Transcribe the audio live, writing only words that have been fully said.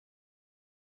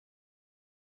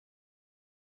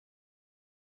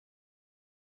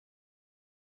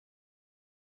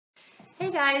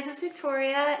Hey guys, it's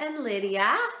Victoria and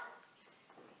Lydia.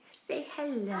 Say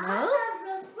hello.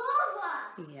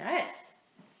 Yes.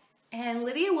 And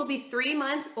Lydia will be 3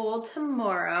 months old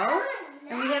tomorrow.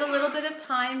 And we had a little bit of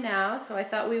time now, so I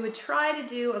thought we would try to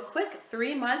do a quick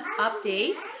 3-month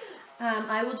update.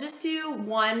 I will just do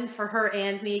one for her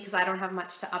and me because I don't have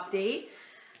much to update.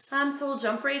 So we'll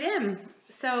jump right in.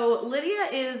 So Lydia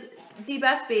is the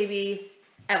best baby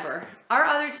ever. Our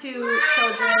other two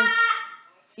children,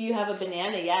 you have a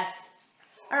banana, yes.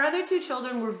 Our other two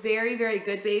children were very, very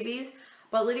good babies,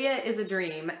 but Lydia is a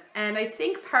dream. And I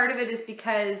think part of it is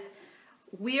because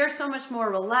we are so much more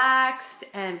relaxed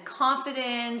and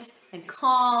confident and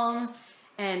calm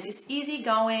and just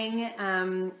easygoing.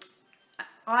 I'm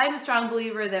a strong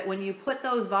believer that when you put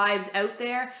those vibes out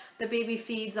there, the baby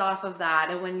feeds off of that.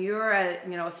 And when you're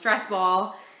a stress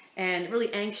ball and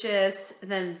really anxious,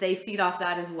 then they feed off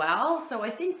that as well. So I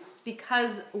think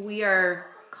because we are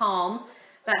calm,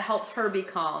 that helps her be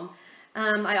calm.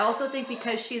 I also think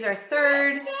because she's our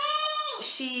third,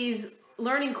 she's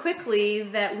learning quickly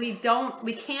that we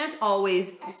can't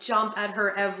always jump at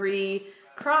her every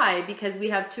cry because we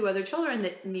have two other children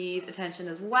that need attention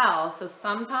as well. So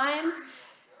sometimes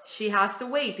she has to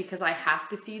wait because I have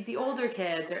to feed the older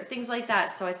kids or things like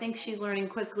that. So I think she's learning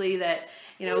quickly that,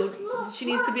 she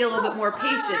needs to be a little bit more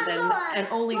patient than an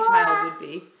only child would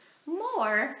be.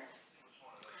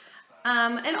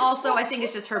 And also I think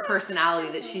it's just her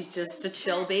personality that she's just a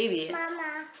chill baby.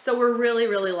 So we're really,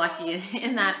 really lucky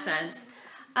in that sense.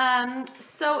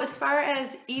 So as far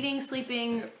as eating,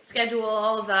 sleeping, schedule,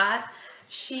 all of that,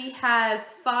 she has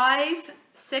 5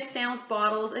 6-ounce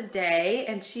bottles a day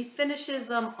and she finishes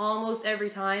them almost every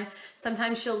time.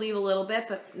 Sometimes she'll leave a little bit,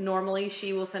 but normally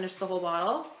she will finish the whole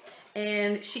bottle.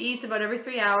 And she eats about every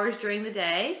 3 hours during the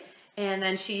day and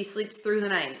then she sleeps through the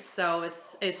night. So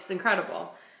it's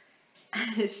incredible.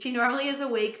 She normally is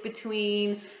awake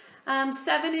between 7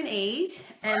 and 8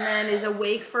 and then is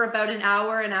awake for about an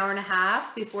hour and a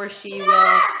half before she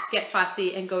will get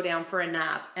fussy and go down for a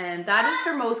nap. And that is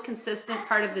her most consistent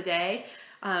part of the day.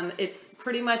 It's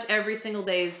pretty much every single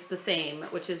day is the same,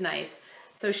 which is nice.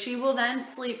 So she will then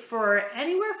sleep for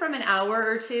anywhere from an hour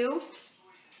or 2.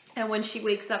 And when she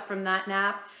wakes up from that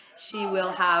nap, she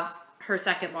will have her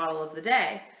second bottle of the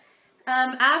day.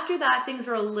 After that, things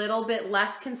are a little bit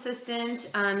less consistent.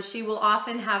 She will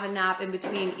often have a nap in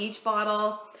between each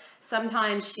bottle.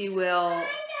 Sometimes I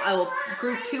will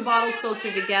group 2 bottles closer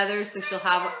together, so she'll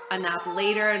have a nap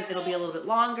later and it'll be a little bit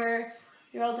longer.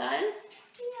 You're all done?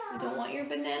 You don't want your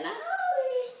banana?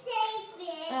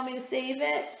 Want me to save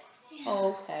it?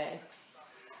 Okay.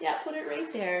 Yeah, put it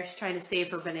right there. She's trying to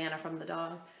save her banana from the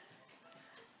dog.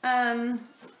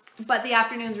 But the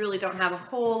afternoons really don't have a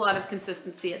whole lot of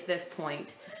consistency at this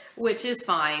point, which is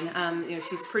fine.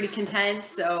 She's pretty content,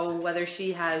 so whether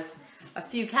she has a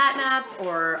few cat naps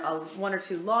or 1 or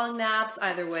 2 long naps,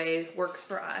 either way works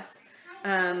for us.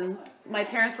 My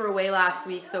parents were away last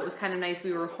week, so it was kind of nice.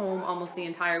 We were home almost the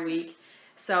entire week,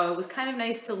 so it was kind of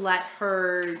nice to let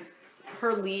her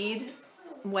lead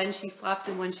when she slept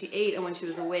and when she ate and when she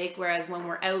was awake, whereas when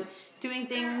we're out doing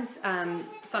things,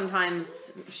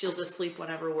 sometimes she'll just sleep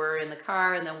whenever we're in the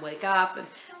car and then wake up. And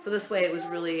so this way it was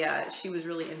really, she was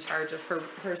really in charge of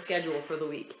her schedule for the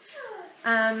week.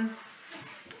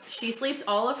 She sleeps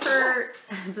all of her,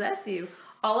 bless you,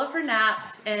 all of her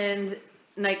naps and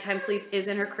nighttime sleep is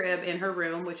in her crib, in her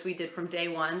room, which we did from day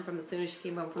 1, from as soon as she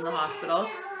came home from the hospital.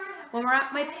 When we're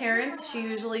at my parents', she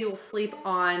usually will sleep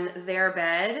on their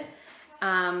bed.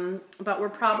 But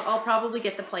I'll probably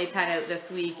get the playpen out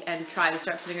this week and try to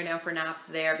start putting her down for naps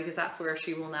there because that's where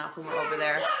she will nap when we're over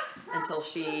there until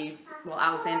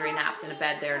Alexandria naps in a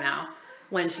bed there now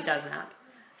when she does nap.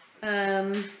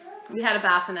 We had a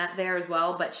bassinet there as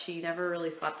well, but she never really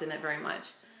slept in it very much.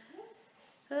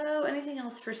 Oh, anything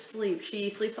else for sleep? She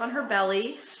sleeps on her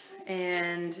belly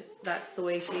and that's the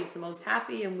way she's the most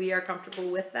happy and we are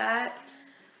comfortable with that.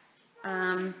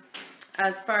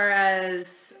 As far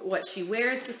as what she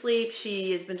wears to sleep,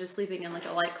 she has been just sleeping in like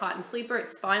a light cotton sleeper.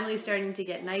 It's finally starting to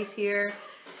get nice here,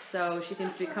 so she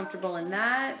seems to be comfortable in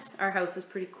that. Our house is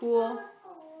pretty cool.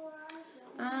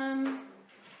 Yeah,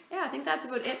 I think that's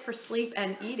about it for sleep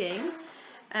and eating.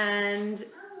 And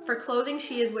for clothing,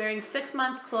 she is wearing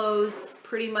 6-month clothes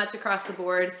pretty much across the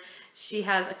board. She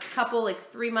has a couple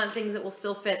 3-month things that will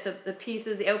still fit. The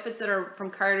pieces, the outfits that are from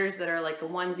Carter's that are like a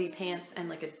onesie pants and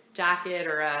like a jacket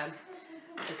or a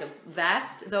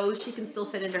vest, those she can still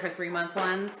fit into her 3-month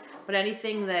ones, but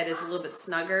anything that is a little bit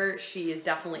snugger, she is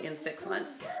definitely in 6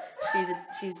 months. She's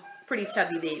a pretty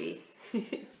chubby baby.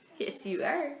 Yes, you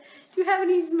are. Do you have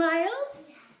any smiles?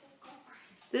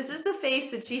 This is the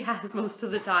face that she has most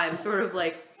of the time, sort of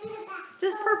like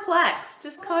just perplexed,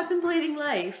 just contemplating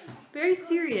life. Very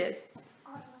serious.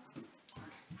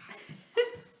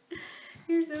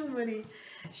 You're so funny.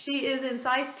 She is in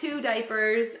size 2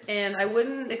 diapers, and I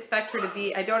don't expect her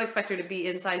to be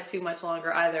in size 2 much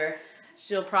longer either.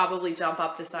 She'll probably jump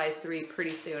up to size 3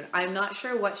 pretty soon. I'm not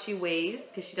sure what she weighs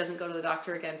because she doesn't go to the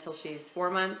doctor again until she's 4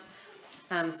 months.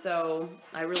 So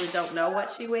I really don't know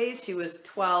what she weighs. She was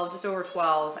 12, just over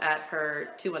 12 at her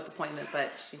 2-month appointment,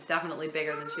 but she's definitely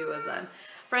bigger than she was then.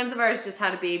 Friends of ours just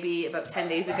had a baby about 10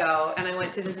 days ago, and I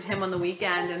went to visit him on the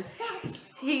weekend, and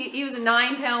he was a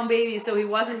 9-pound baby, so he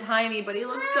wasn't tiny, but he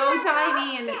looked so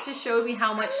tiny, and it just showed me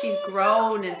how much she's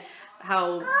grown and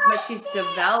how much she's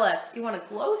developed. You want a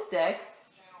glow stick?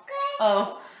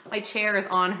 Oh, my chair is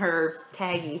on her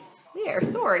taggy. There,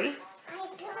 sorry.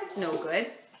 That's no good.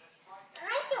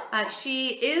 She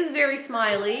is very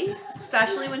smiley,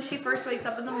 especially when she first wakes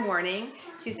up in the morning.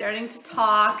 She's starting to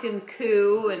talk and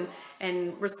coo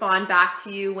and respond back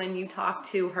to you when you talk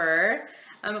to her.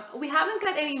 We haven't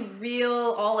got any real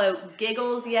all-out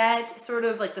giggles yet, sort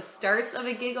of like the starts of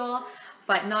a giggle,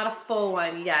 but not a full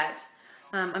one yet.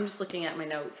 I'm just looking at my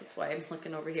notes, that's why I'm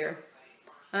looking over here.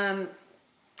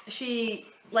 She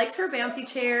likes her bouncy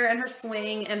chair and her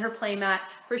swing and her playmat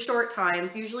for short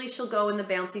times. Usually she'll go in the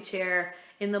bouncy chair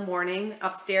in the morning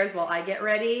upstairs while I get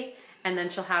ready, and then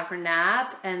she'll have her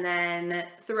nap, and then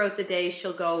throughout the day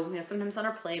she'll go, you know, sometimes on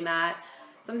her playmat,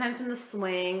 sometimes in the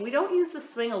swing. We don't use the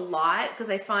swing a lot because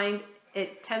I find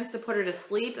it tends to put her to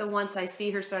sleep, and once I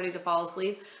see her starting to fall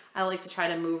asleep, I like to try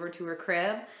to move her to her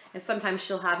crib. And sometimes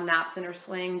she'll have naps in her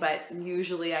swing, but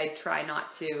usually I try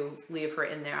not to leave her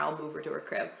in there. I'll move her to her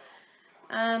crib.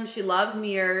 She loves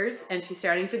mirrors, and she's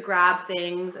starting to grab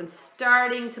things and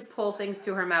starting to pull things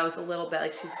to her mouth a little bit,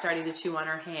 like she's starting to chew on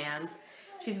her hands.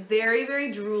 She's very, very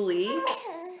drooly.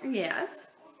 Yes.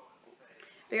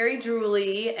 Very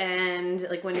drooly, and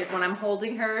like when I'm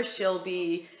holding her, she'll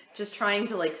be just trying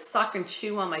to like suck and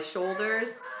chew on my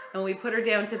shoulders. And when we put her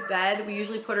down to bed, we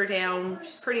usually put her down,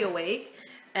 she's pretty awake,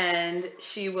 and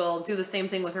she will do the same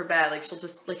thing with her bed. Like she'll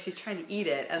just, like she's trying to eat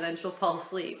it, and then she'll fall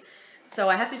asleep. So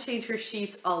I have to change her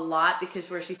sheets a lot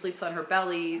because where she sleeps on her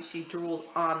belly, she drools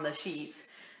on the sheets.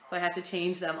 So I have to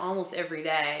change them almost every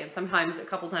day, and sometimes a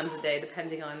couple times a day,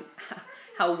 depending on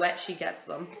how wet she gets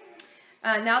them.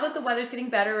 Now that the weather's getting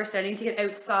better, we're starting to get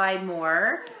outside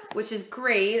more, which is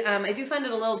great. I do find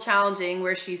it a little challenging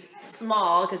where she's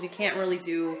small because we can't really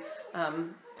do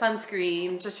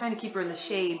sunscreen, just trying to keep her in the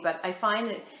shade, but I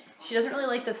find that she doesn't really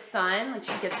like the sun. Like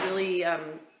she gets really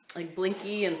like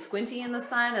blinky and squinty in the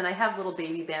sun, and I have little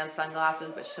baby band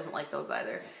sunglasses, but she doesn't like those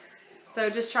either. So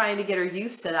just trying to get her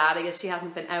used to that. I guess she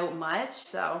hasn't been out much,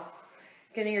 so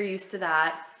getting her used to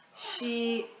that.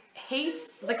 She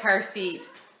hates the car seat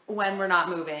when we're not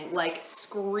moving, like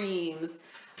screams.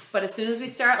 But as soon as we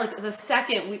start, like the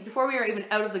second, before we are even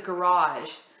out of the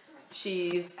garage,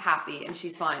 she's happy and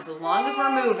she's fine. So as long as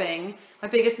we're moving, my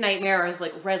biggest nightmare is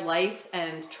like red lights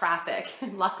and traffic.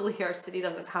 Luckily our city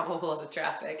doesn't have a whole lot of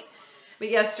traffic. But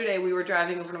yesterday we were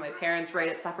driving over to my parents right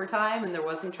at supper time, and there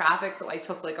was some traffic, so I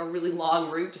took like a really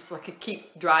long route just so I could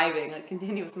keep driving, like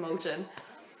continuous motion.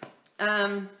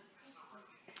 I've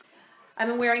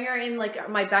been wearing her in like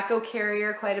my Becco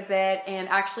carrier quite a bit, and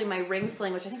actually my ring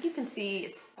sling, which I think you can see,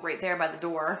 it's right there by the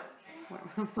door.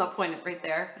 I'll point it right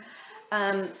there.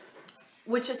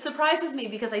 Which surprises me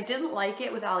because I didn't like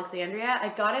it with Alexandria. I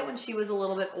got it when she was a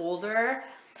little bit older,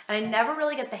 and I never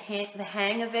really get the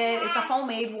hang of it. It's a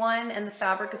homemade one, and the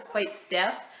fabric is quite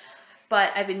stiff,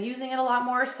 but I've been using it a lot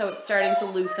more, so it's starting to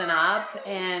loosen up,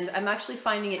 and I'm actually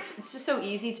finding it's just so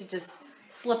easy to just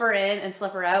slip her in and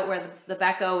slip her out, where the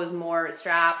Becco is more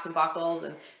straps and buckles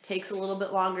and takes a little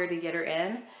bit longer to get her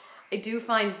in. I do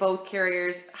find both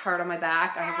carriers hard on my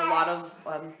back. I have a lot of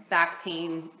back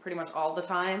pain pretty much all the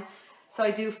time. So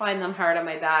I do find them hard on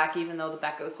my back, even though the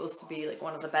Becco is supposed to be like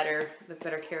one of the better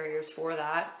carriers for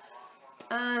that.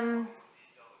 I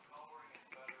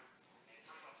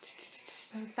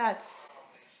think that's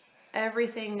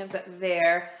everything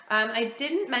there. I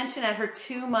didn't mention at her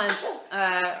 2-month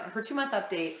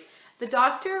update, the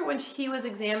doctor, when he was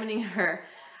examining her,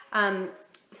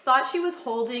 thought she was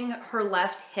holding her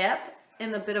left hip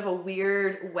in a bit of a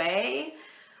weird way.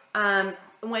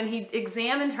 When he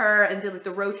examined her and did like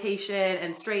the rotation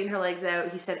and straightened her legs out,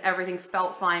 he said everything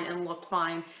felt fine and looked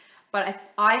fine. But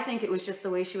I think it was just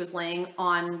the way she was laying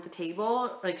on the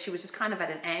table. Like she was just kind of at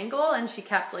an angle, and she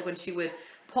kept, like when she would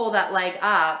pull that leg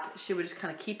up, she would just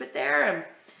kind of keep it there. And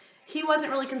he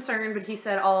wasn't really concerned, but he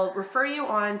said, I'll refer you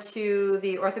on to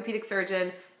the orthopedic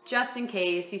surgeon just in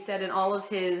case. He said in all of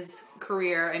his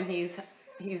career, and he's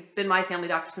he's been my family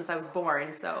doctor since I was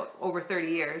born, so over 30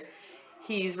 years.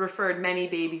 He's referred many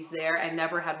babies there and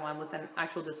never had one with an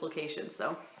actual dislocation.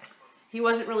 So he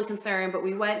wasn't really concerned, but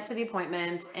we went to the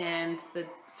appointment and the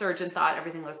surgeon thought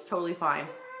everything looks totally fine.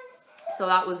 So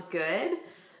that was good.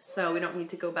 So we don't need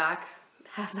to go back,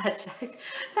 have that checked.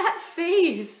 That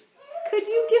face. Could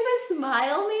you give a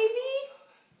smile maybe?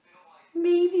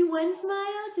 Maybe one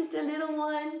smile, just a little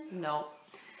one. No.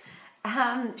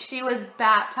 She was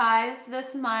baptized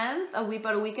this month,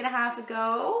 about a week and a half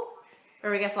ago.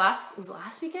 Or I guess was it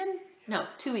last weekend? No,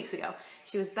 2 weeks ago.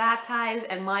 She was baptized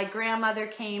and my grandmother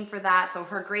came for that. So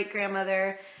her great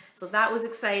grandmother. So that was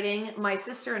exciting. My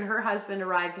sister and her husband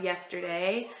arrived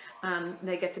yesterday.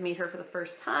 They get to meet her for the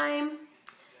first time.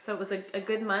 So it was a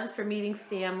good month for meeting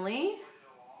family.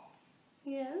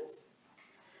 Yes.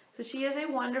 So she is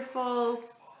a wonderful,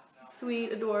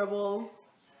 sweet, adorable,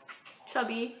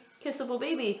 chubby, kissable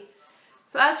baby.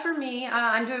 So as for me,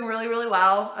 I'm doing really, really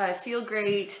well. I feel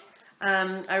great.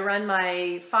 I run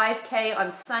my 5K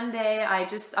on Sunday. I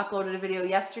just uploaded a video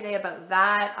yesterday about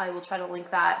that. I will try to link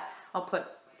that. I'll put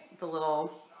the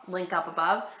little link up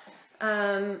above.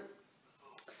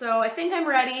 So I think I'm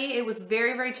ready. It was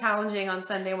very, very challenging on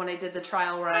Sunday when I did the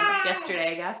trial run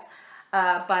yesterday, I guess.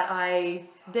 But I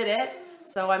did it.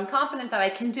 So I'm confident that I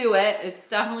can do it. It's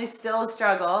definitely still a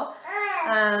struggle.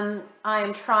 I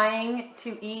am trying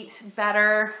to eat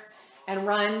better and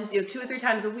run 2 or 3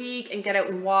 times a week and get out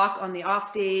and walk on the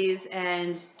off days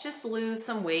and just lose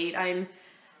some weight. I'm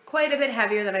quite a bit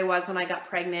heavier than I was when I got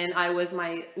pregnant. I was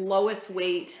my lowest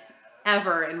weight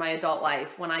ever in my adult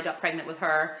life when I got pregnant with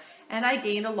her. And I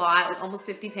gained a lot, like almost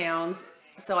 50 pounds.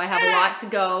 So I have a lot to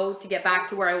go to get back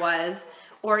to where I was,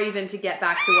 or even to get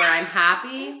back to where I'm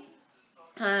happy.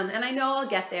 And I know I'll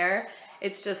get there.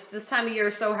 It's just this time of year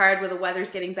is so hard where the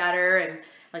weather's getting better and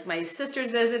like my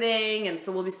sister's visiting, and so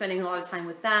we'll be spending a lot of time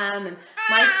with them. And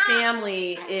my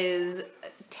family is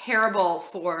terrible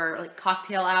for like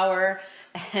cocktail hour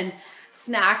and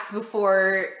snacks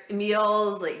before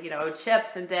meals, like, you know,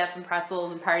 chips and dip and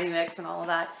pretzels and party mix and all of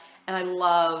that. And I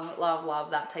love, love,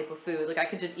 love that type of food. Like I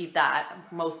could just eat that.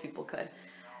 Most people could.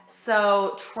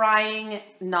 So trying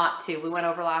not to. We went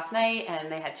over last night and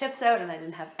they had chips out and I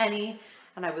didn't have any.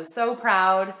 And I was so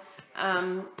proud.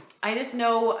 I just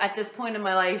know at this point in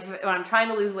my life, when I'm trying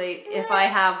to lose weight, if I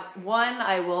have one,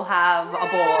 I will have a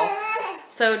bowl.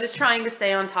 So just trying to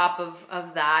stay on top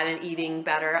of that and eating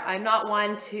better. I'm not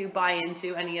one to buy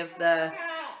into any of the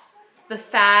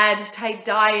fad type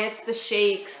diets, the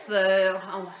shakes,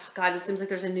 oh God, it seems like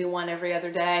there's a new one every other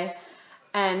day.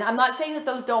 And I'm not saying that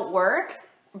those don't work,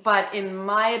 but in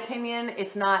my opinion,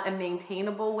 it's not a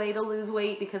maintainable way to lose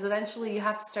weight because eventually you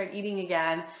have to start eating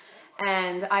again.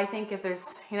 And I think if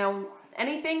there's, you know,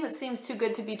 anything that seems too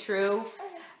good to be true,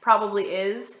 probably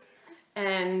is.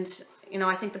 And, you know,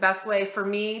 I think the best way for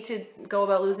me to go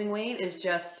about losing weight is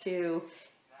just to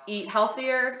eat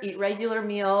healthier, eat regular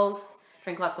meals,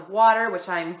 drink lots of water, which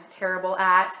I'm terrible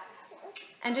at,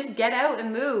 and just get out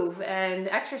and move and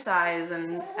exercise.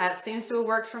 And that seems to have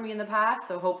worked for me in the past,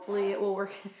 so hopefully it will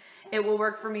work. It will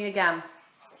work for me again.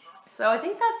 So I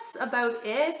think that's about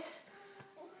it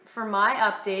for my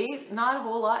update. Not a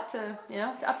whole lot to, you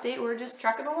know, to update. We're just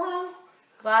trucking along.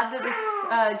 Glad that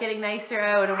it's getting nicer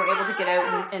out and we're able to get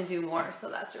out and do more. So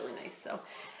that's really nice. So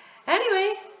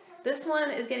anyway, this one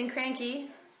is getting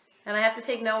cranky and I have to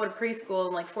take Noah to preschool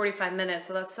in like 45 minutes.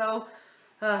 So that's so,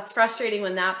 it's frustrating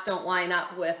when naps don't line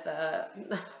up with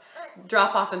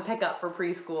drop off and pick up for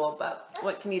preschool. But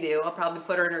what can you do? I'll probably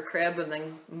put her in her crib and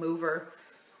then move her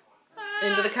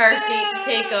into the car seat to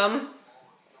take them.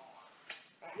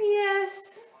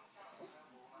 Yes.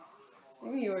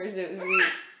 You're so sweet.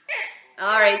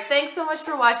 Alright, thanks so much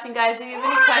for watching, guys. If you have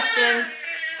any questions,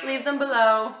 leave them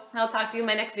below. I'll talk to you in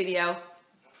my next video.